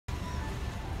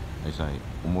エサイ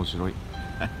面白い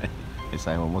エ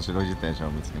サイも面白い自転車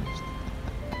を見つけました。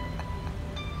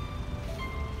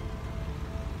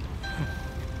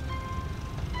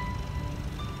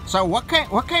So what kind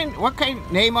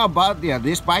name about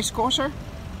this bicycle, sir?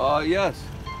 Yes.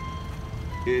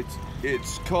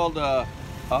 It's called a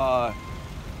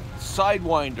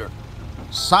sidewinder.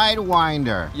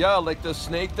 Sidewinder. Yeah, like the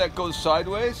snake that goes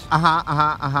sideways.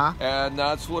 And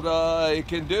that's what it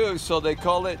can do. So they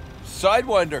call it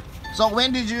sidewinder. So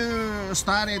when did you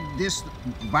started this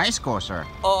bicycle, sir?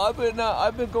 Oh,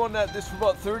 I've been going at this for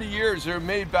about 30 years. They were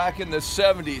made back in the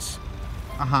 70s.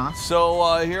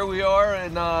 So here we are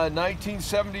in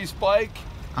 1970s bike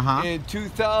in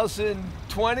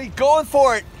 2020, going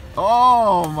for it.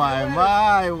 Oh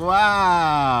my,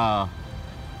 wow.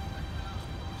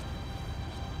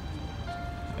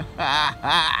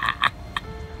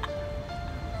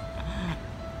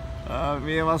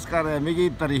 見えますかね。右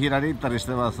行ったり左行ったりし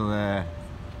てますね。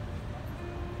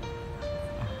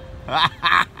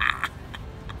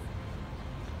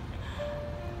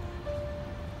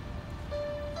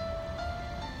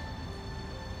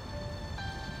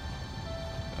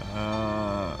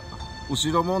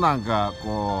後ろもなんか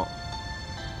こ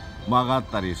う曲がっ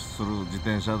たりする自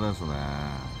転車ですね。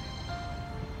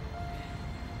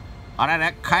あれ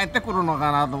ね、帰ってくるの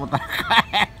かなと思ったら帰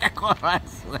ってこないで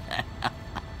すね。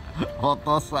お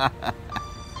父さん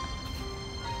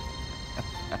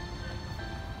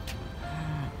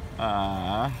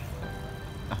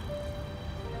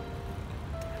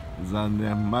残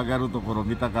念、曲がるところ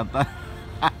見たかったっ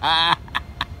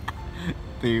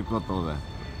ていうことで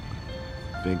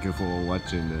Thank you for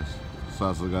watching this。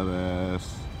さすがで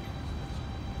す。